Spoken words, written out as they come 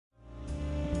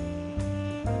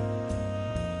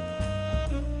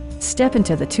Step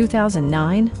into the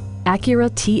 2009 Acura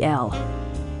TL.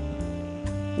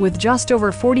 With just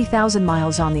over 40,000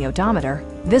 miles on the odometer,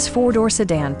 this four-door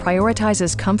sedan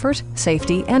prioritizes comfort,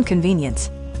 safety, and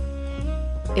convenience.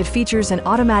 It features an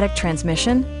automatic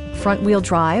transmission, front-wheel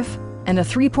drive, and a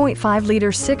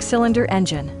 3.5-liter six-cylinder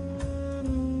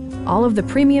engine. All of the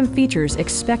premium features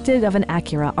expected of an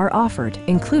Acura are offered,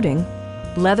 including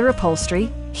leather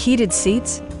upholstery, heated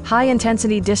seats,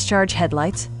 high-intensity discharge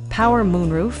headlights, power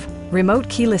moonroof, remote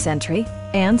keyless entry,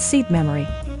 and seat memory.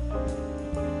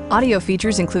 Audio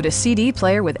features include a CD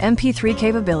player with MP3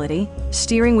 capability,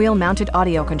 steering wheel mounted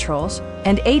audio controls,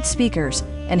 and 8 speakers,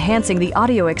 enhancing the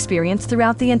audio experience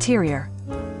throughout the interior.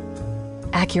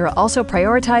 Acura also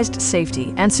prioritized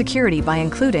safety and security by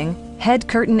including head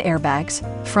curtain airbags,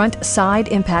 front side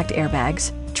impact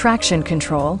airbags, traction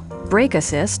control, brake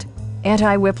assist,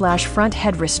 anti-whiplash front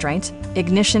head restraints,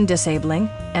 ignition disabling,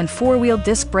 and 4-wheel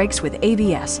disc brakes with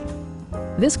ABS.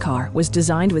 This car was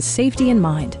designed with safety in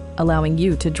mind, allowing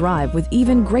you to drive with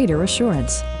even greater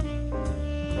assurance.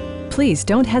 Please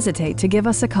don't hesitate to give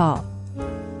us a call.